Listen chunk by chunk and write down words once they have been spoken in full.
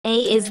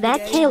is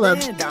that Caleb.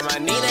 Got my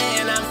Nina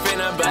and I'm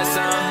finna bust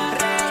on.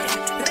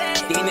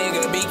 These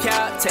niggas be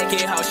cap, take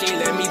it how she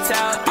let me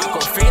tell.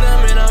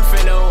 Aquafina and I'm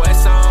finna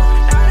west on.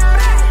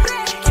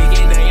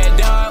 Kicking down your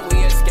door,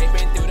 we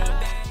escaping through the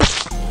back.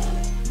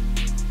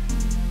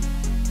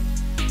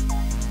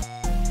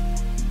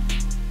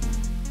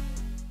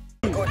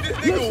 This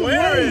nigga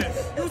wearing.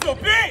 You's a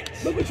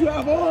bitch. Look what you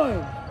have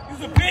on.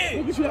 You's a bitch.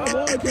 Look what you have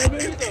on, Kevin.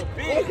 You's a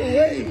bitch. Walk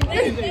away.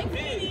 Nigga is a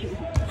bitch.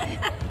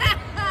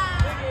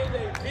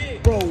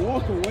 Bro,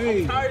 walk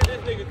away. I'm tired of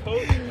this nigga,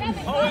 coach.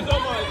 Always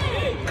on my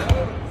dick,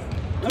 bro.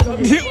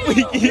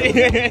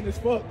 Yeah. As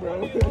fuck, bro.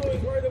 That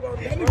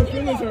nigga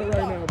feelings hurt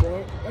right now, bro.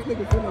 That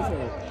nigga feelings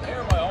hurt.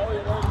 Everybody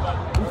always worries about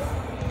this.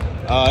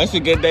 Oh, it's a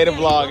good day to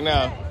vlog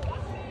now.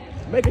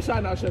 Make a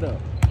shot now, shut up.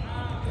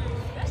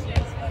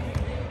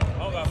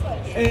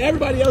 And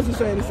everybody else is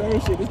saying the same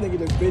shit. This nigga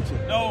just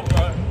bitching. No,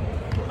 bro.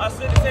 I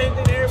said the same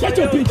thing to everybody. Shut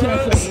your bitch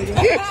ass up,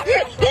 nigga.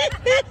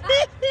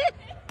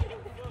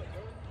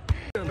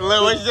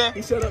 Look, what you say?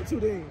 He shut up too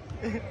then.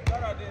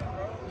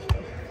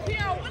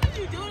 Yeah, what did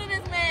you do to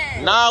this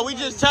man? Nah, we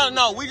just telling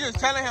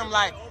him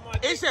like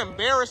it's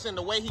embarrassing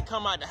the way he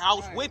come out the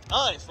house with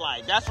us.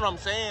 Like that's what I'm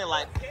saying.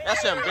 Like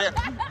that's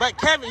embarrassing. But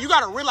Kevin, you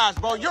gotta realize,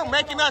 bro, you're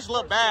making us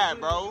look bad,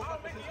 bro.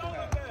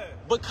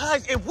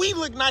 Because if we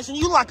look nice and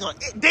you like a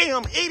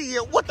damn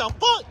idiot, what the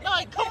fuck?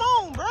 Like, come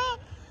on, bro.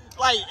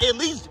 Like, at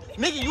least,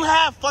 nigga, you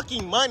have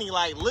fucking money.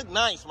 Like, look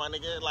nice, my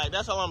nigga. Like,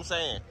 that's all I'm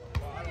saying.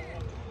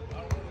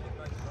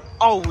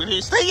 Oh,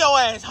 stay your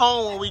ass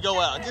home when we go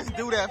out. Just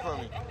do that for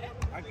me.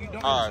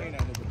 All right.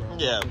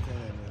 Yeah.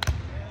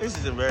 This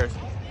is embarrassing.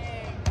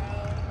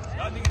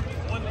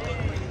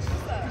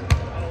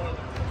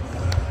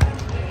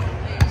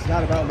 It's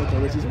not about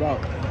looking rich. It's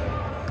about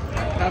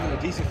having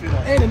a decent feel.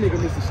 And a nigga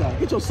missed a shot.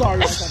 Get your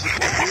sorry ass out the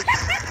bitch.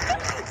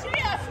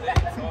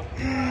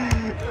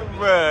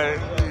 Bruh,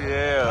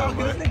 yeah.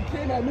 This nigga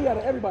came at me out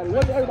of everybody.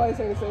 Wasn't everybody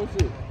saying the same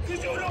shit?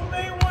 Because you the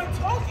main one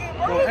talking,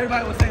 bro. Bro,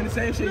 everybody was saying the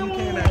same shit. You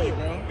came at me,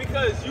 bro.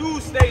 Because you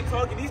stay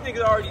talking. These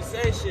niggas already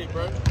said shit,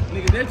 bro.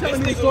 Nigga, they're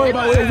telling me a story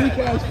about their weak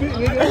ass fit,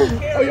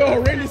 nigga. Oh, your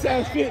horrendous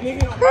ass fit,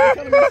 nigga. They're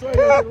telling me a story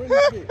about your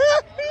horrendous fit.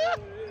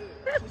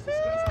 It's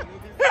disgusting,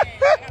 nigga.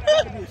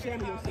 You gotta be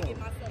ashamed of yourself.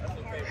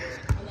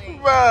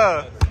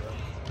 Bruh.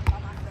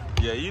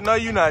 Yeah, you know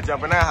you not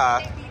jumping that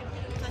high.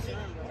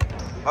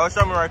 Oh,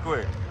 show me right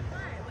quick.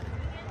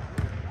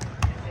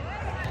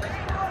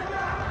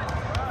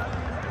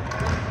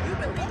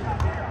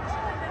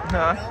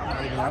 Huh?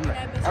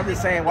 I'm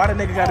just saying, why the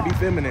nigga gotta be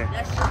feminine?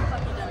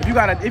 If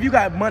you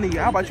got money,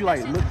 how about you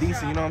like look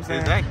decent? You know what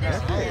I'm saying?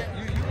 Exactly.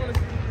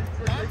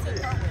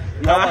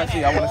 Yeah, I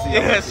wanna see.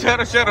 Yeah,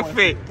 shut up,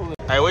 fit.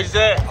 Hey, what you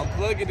said? I'm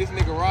plugging this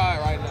nigga ride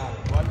right now.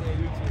 Watching a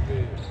YouTube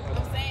video.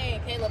 I'm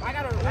saying, Caleb, I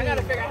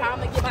gotta figure out how I'm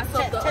gonna get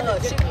myself the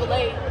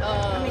Chick-fil-A.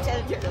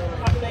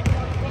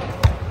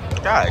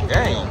 God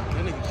dang.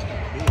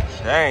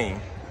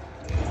 Dang.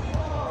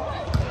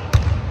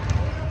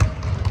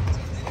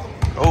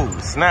 Oh,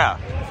 snap.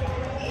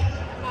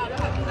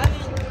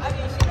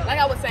 Like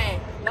I was saying,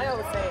 I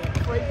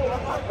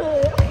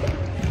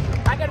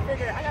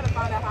gotta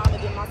find out how I'm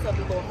gonna get myself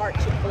a little heart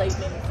Chick-fil-A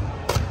minutes.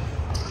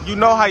 You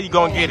know how you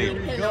gonna get it.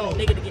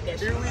 Nigga to get that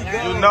shit.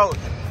 You know.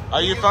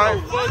 Are you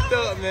fine? Fucked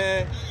up,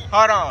 man.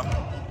 Hold on.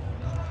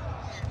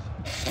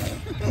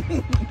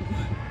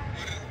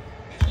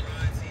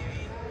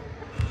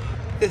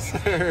 Yes,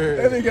 sir.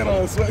 That nigga got on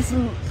a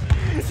sweatsuit.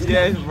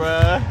 Yes,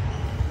 bruh.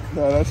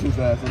 No, that's his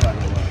ass. I'm not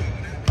gonna lie.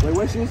 Wait,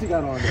 what shoes he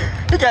got on though?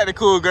 He got the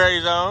cool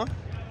grays on.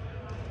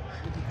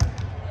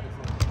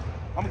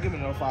 I'm gonna give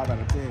it a 5 out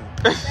of 10.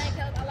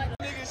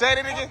 Say it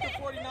again. Fuck the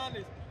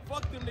 49ers.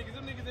 Fuck them niggas.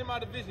 Them niggas in my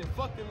division.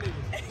 Fuck them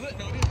niggas. Look,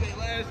 no, this day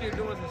last year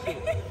doing some shit.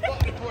 Fuck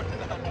the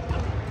 49ers.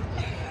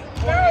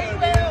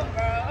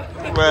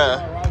 Bruh.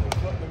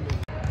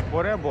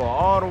 Boy, that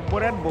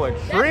boy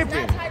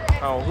tripping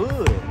on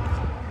hood.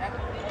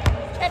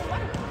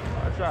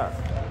 Watch out.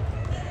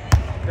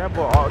 That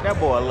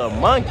boy a little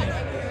monkey.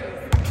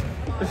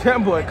 That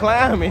boy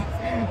climbing.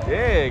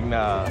 Heck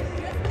nah.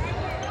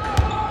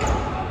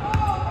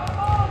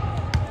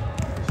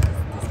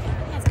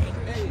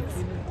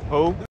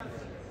 Who?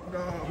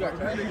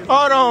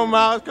 Hold on,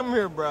 Miles. Come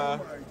here, bro. Oh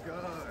my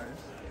gosh.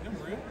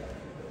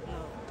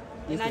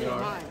 You're not even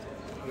mine.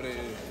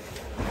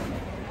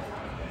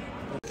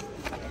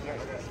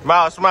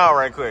 Miles, smile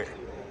right quick.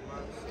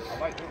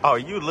 Oh,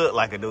 you look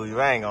like a dude.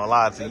 I ain't gonna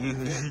lie to you.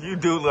 You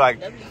do look like.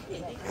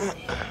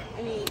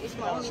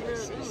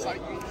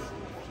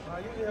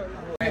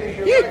 Hey,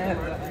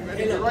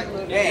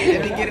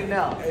 let me get it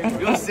now.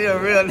 You see a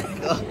real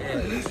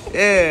nigga.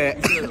 Yeah.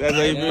 That's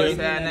how you feel?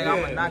 Nigga,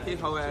 I'm gonna knock his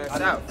whole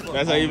ass out.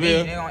 That's how you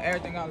feel? Nigga, on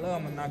everything I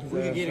love, I'm gonna knock his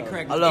ass out. Get it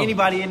cracked.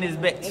 Anybody in this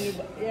bitch?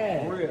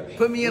 Yeah.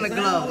 Put me in a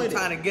glove. I'm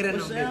trying to get in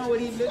the bitch. What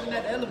he's looking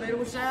at the elevator,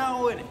 what's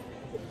down with it?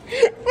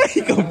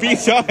 He gonna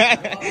beat your ass.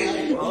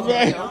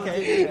 Right.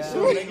 Okay.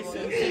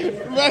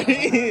 Right.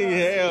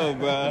 Hell,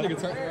 bro. Nigga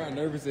turned around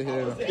nervous as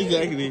hell.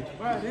 Exactly.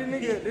 Bro,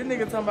 this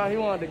nigga talking about he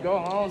wanted to go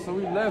home, so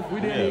we left.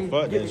 We didn't Yeah, even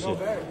fuck get that to go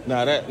shit.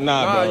 back.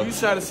 Nah, bro. You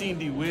should have seen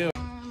D. Will.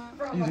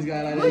 You just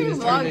got like that. You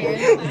just turned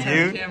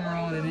the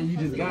camera on and then you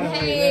just got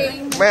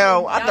it.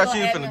 Man, I thought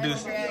you was finna do.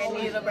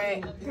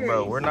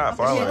 Bro, we're not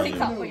following you.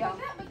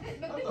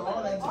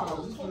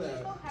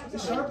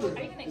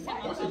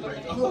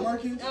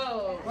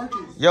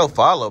 Yo,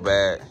 follow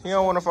bad. He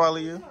don't want to follow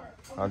you.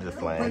 I'm just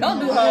playing. Don't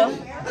do her.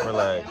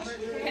 Relax.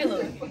 Hey,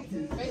 look.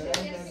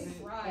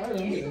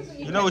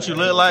 You know what you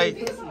look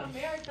like?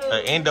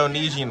 An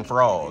Indonesian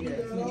frog.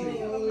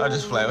 I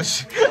just play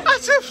with you. I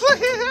just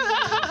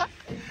play.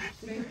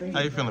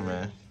 How you feeling,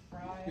 man?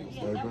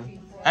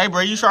 Hey,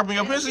 bro, you sharpen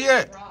your pencil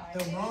yet?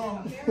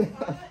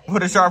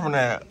 What is sharpen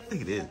at?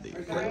 Look at this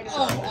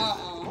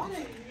nigga.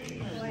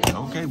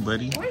 Okay,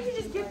 buddy. Where did you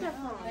just get that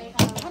from? I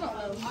don't know.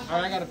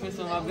 Alright, I got a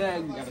pencil in my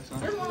bag. You got a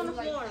There's one on the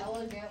floor.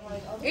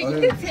 Hey, you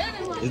can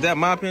tell them. Is that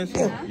my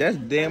pencil? That's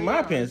damn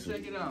my pencil.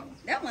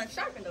 That one's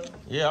sharpened though.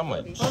 Yeah, I'm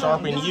gonna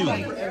sharpen you.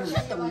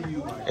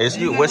 It's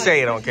you. What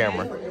say it on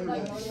camera?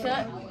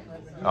 Shut.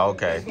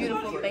 Okay.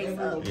 Beautiful face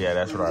up. Yeah,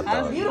 that's what I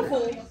thought.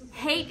 Beautiful.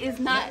 Hate is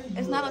not.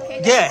 It's not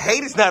okay. Yeah,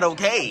 hate is not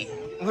okay.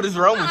 What is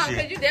wrong with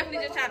Because you? you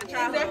definitely just tried to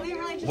try.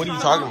 What are you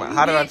talking about?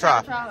 How did I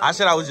try? I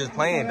said I was just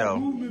playing though.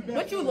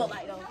 What you look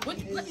like though?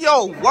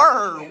 Yo,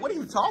 word. What are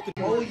you talking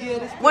about?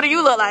 What do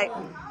you look like?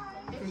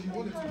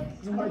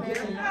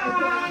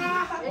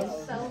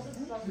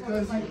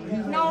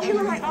 No, he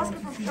look like Oscar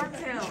from Shark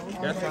Tale.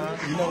 That's fine.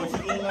 You know what you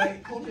look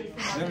like?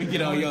 Let me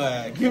get on your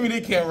ass. Give me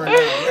the camera now.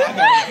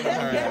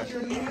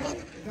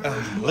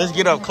 Let's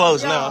get up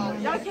close now.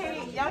 Y'all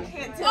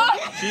can't tell.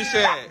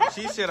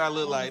 She said I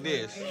look like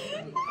this.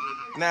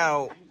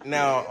 Now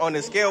on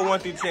the scale 1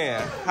 through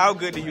 10, how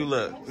good do you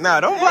look? Now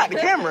don't block the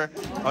camera.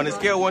 On the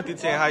scale 1 through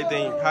 10, how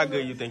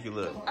good you think you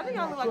look? I think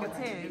I look like a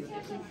 10.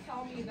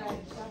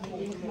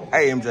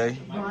 Hey MJ,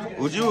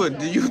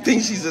 do you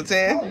think she's a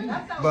 10?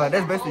 But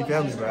that's basically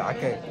family, bro. I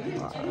can't.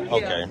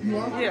 Okay.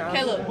 Yeah.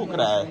 Hey, look. Who could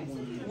I?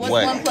 What's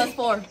What? 1 plus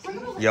 4?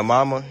 Your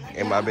mama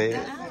in my bed.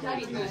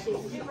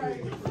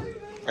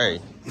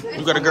 Hey,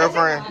 you got a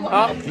girlfriend?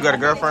 You got a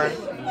girlfriend?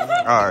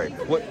 All right.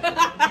 What?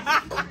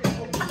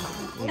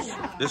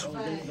 This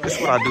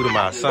what I do to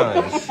my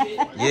sons.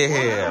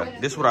 Yeah,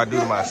 this what I do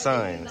to my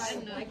sons.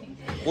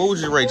 What would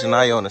you rate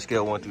Janaya on a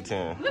scale 1 through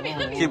 10?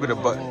 Keep it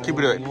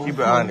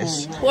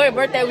honest. For your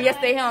birthday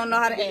yesterday, he don't know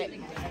how to act.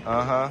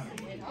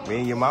 Me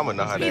and your mama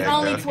know how to He's act.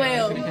 only though.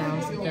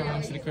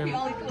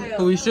 12.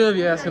 Who we should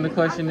be asking the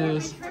question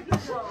is,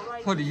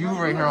 what do you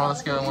rate her on a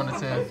scale of 1 to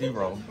 10?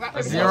 0.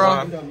 A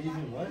 0?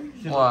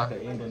 Why?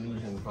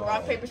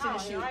 Rock, paper,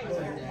 scissors, shoot.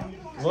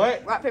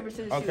 What? Rock, paper,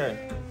 scissors, shoot.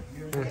 Okay.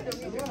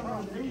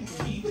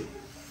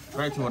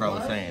 Right to what I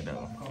was saying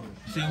though.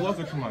 See,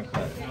 welcome to my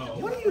class.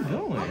 What are you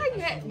doing? Why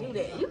you had to do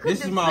that? You could This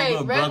just is my play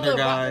little regular brother, rock,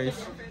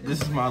 guys.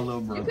 This is my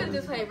little You could brother.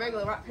 just play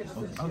regular rock, paper,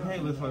 scissors. Okay,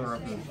 let's play rock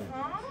paper scissors.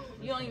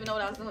 You don't even know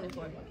what I was doing it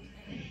for.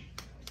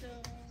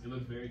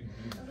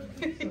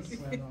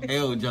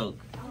 Hell joke.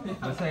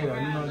 Let's say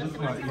though, this is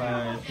my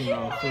class, full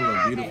of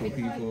beautiful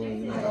people.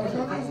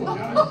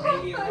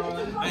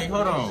 Hey,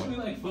 hold on.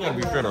 We gotta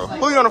be fair though.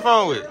 Who you on the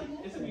phone with?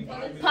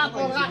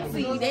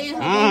 Paparazzi, they in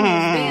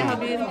her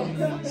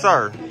business.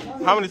 Sir,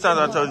 how many times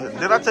I told you?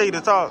 Did I tell you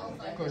to talk?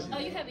 Oh,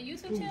 you have a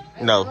YouTube channel?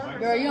 No.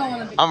 Girl, you don't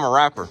want to. I'm a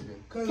rapper.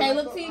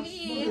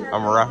 CalebTV.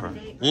 I'm a rapper.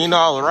 You know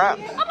I rap?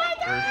 Oh my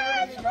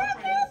gosh,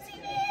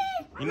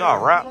 CalebTV. You know I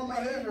rap?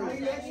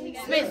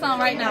 Spit some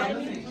right now.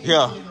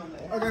 Yeah.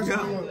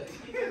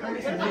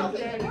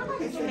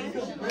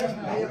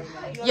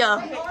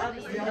 Yeah.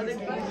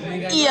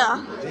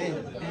 Yeah.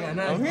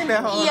 I'm hearing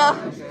that whole. Yeah.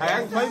 I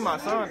can play my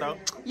song though.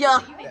 Yeah.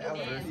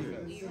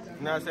 You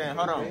know what I'm saying?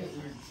 Hold on.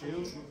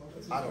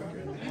 I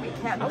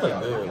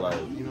look good, like.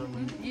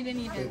 You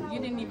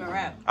didn't even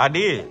rap. I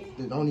did.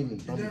 You know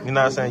what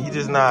I'm saying? You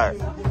just not.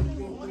 Spit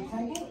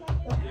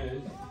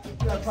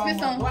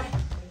some.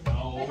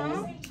 Oh.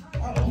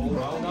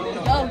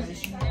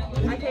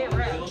 I can't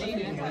rap.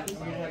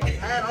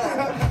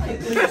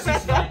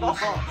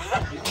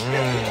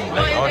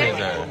 Like on his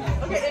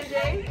ass. Okay, MJ.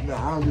 No, I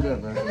don't do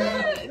that, man.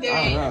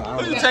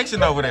 Who you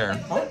texting over there?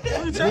 Who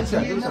you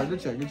texting? Good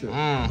check.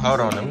 Hold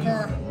on. Let me.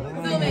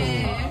 Zoom in.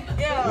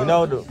 Yeah. You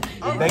know, if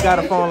they got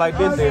a phone like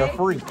this, they're a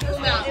freak.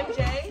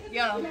 MJ.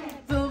 Yo.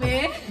 Zoom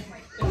in.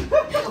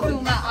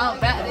 Zoom out. I'm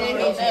back there.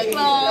 He's a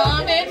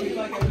clone.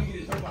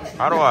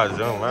 How do I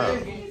zoom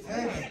out?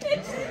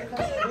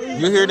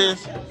 You hear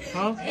this?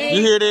 Huh?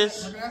 You hear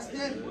this?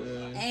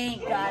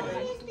 Ain't got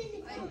it.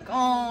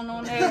 Gone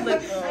on that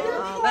liquor.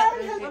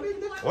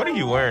 What are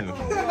you wearing?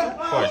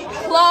 Question.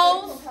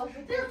 Clothes.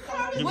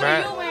 You What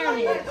mad? are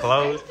you wearing?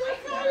 Clothes.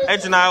 Hey,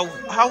 Janai,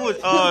 how would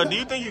do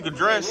you think you could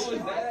dress?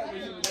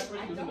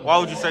 Why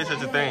would you say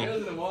such a thing?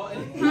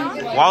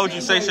 Why would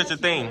you say such a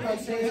thing?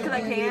 Because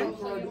I can.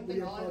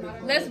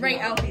 Let's rate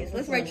outfits.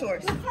 Let's rate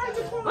yours.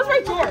 Let's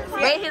rate yours.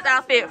 Rate his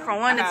outfit from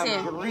 1 to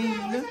 10.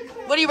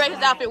 What do you rate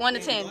his outfit 1 to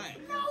 10?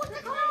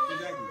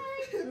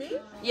 Me?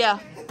 Yeah.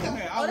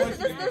 Oh, this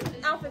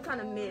outfit kind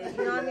of mid.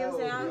 You know what I mean? I'm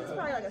saying it's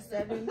probably like a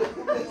 7.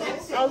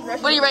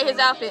 What do you rate his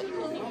outfit?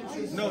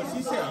 No,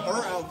 she said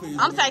her outfit.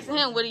 I'm texting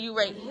him. What do you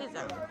rate his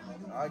outfit?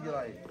 I get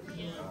like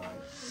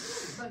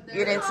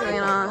Get into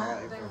it on.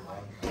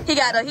 He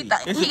got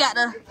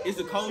the. It's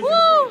a cozy.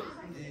 Woo!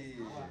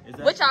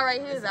 What y'all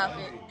rate his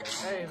outfit?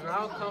 Hey, bro,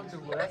 I'm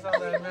comfortable. That's all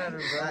that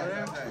matters, bro.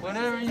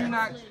 Whenever you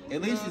not...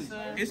 At least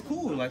it's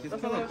cool. Like, it's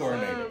color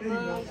coordinated.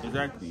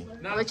 Exactly.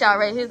 What y'all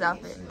rate his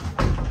outfit?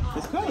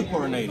 It's color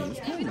coordinated. It's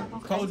cool.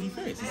 Cozy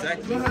fits.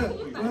 Exactly.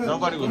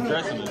 Nobody was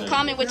dressing in it.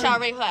 Comment what y'all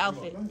rate her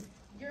outfit.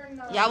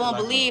 Y'all won't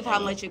believe how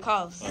much it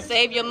costs.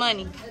 Save your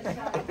money.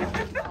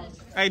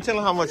 Hey, tell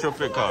them how much your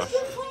fit costs.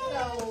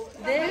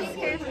 This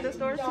came from the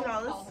store,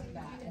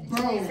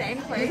 $2.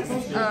 Same place.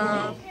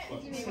 $5.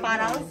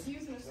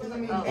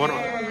 What?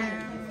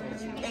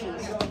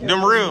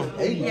 Them real?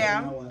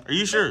 Yeah. Are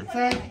you sure?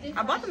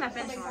 I bought them at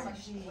Finish Line.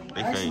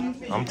 They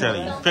fake. I'm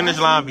telling you. Finish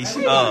Line be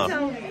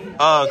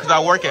cause I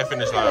work at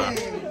Finish Line.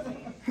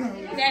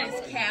 That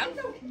is cap.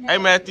 Hey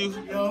Matthew.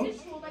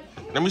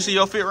 Let me see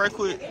your fit right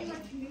quick.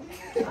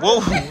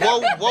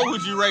 What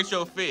would you rate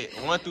your fit?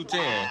 1 through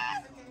 10.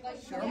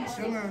 I'm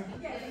chilling.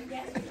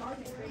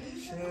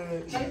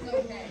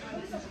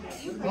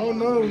 I don't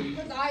know.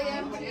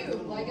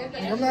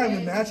 I'm not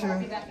even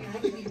matching.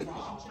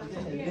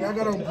 Yeah, I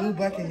got on blue,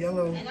 black, and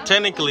yellow.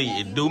 Technically,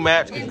 it do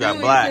match because you got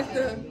black.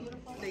 The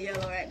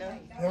yellow right there.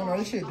 Hell no,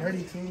 this shit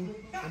dirty too.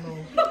 I know.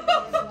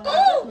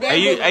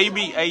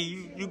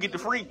 You get the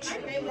freaks.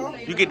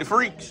 You get the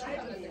freaks.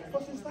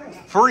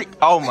 Freak.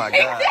 Oh my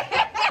god.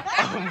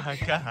 Oh my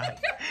god.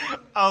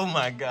 Oh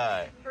my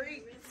god.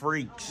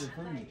 Freaks.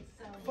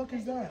 What the fuck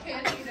is that?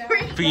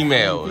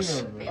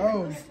 Females.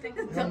 Oh,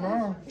 hell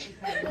no.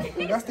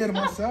 I got that to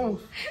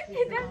myself.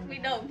 We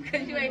know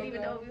because you ain't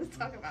even know what we was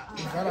talking about.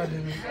 God, I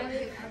didn't. He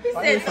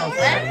said so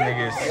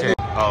Niggas shit.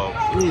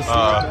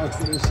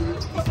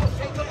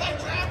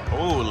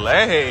 Oh,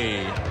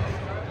 lay.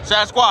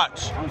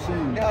 Sasquatch.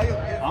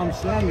 I'm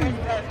Shane.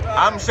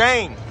 I'm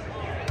Shane.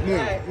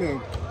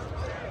 Look.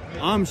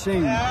 I'm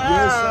Shane.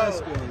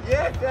 Yes, Sasquatch.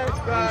 Yes, that's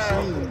fine.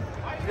 I'm Shane.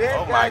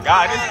 Oh my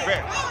god, this is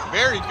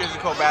very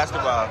physical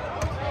basketball.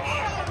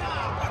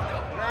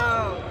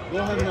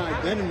 We're having an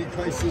identity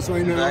crisis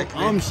right now.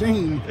 Exactly. I'm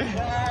Shane.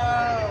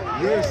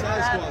 You're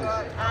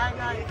Sasquatch.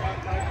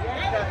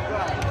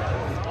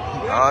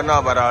 I don't know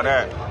about all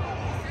that.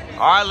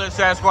 Alright, little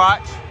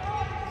Sasquatch.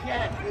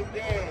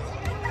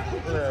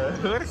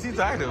 What is she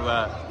talking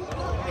about?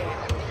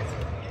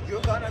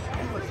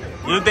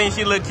 You think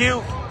she look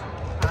cute?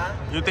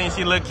 You think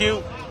she look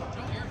cute?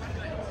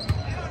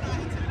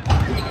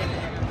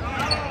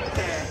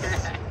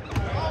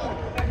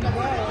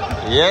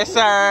 Yes,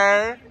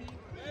 sir.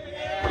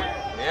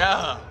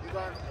 Yeah.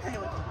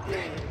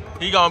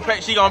 He gonna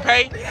pay? She gonna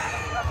pay?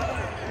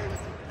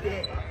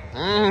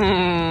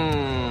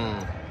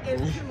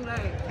 It's too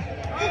late.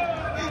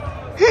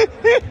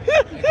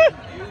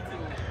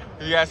 What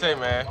you gotta say,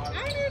 man?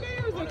 I didn't know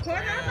it was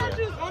recording. I thought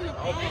you was on the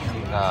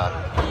phone. Nah.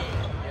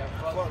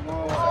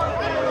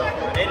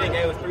 They didn't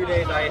gave us 3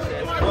 days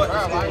ISS.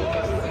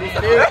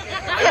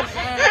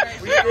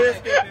 We still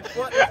skipping.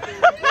 Fuck this thing.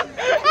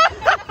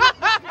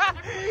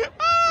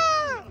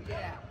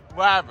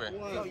 What happened?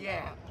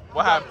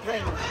 What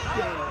happened?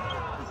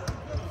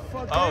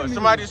 Oh,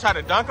 somebody just tried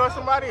to dunk on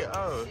somebody?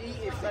 Oh.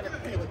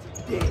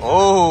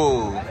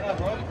 Oh.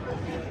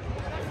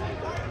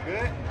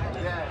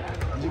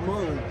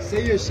 Jamon,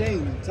 say you're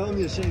Shane. Tell him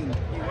you're Shane.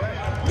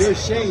 You're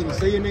Shane.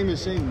 Say your name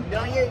is Shane.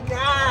 No, you're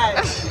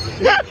not.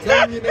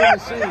 Tell him your name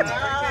is Shane.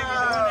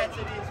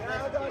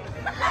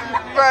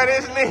 Bro,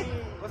 this nigga.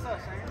 What's up,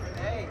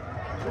 Shane? Hey.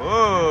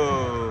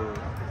 Whoa.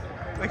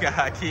 Look at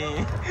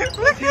Hakeem.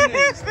 Look at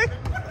this nigga.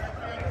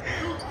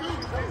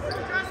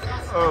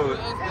 Oh.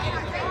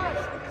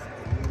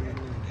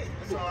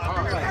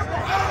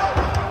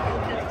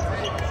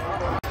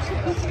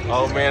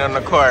 Old man on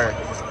the court.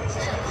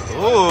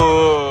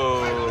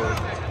 Ooh.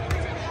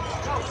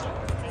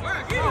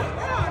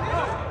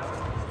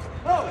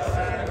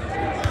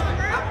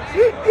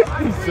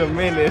 He's a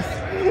menace.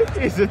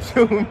 He's a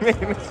true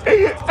menace.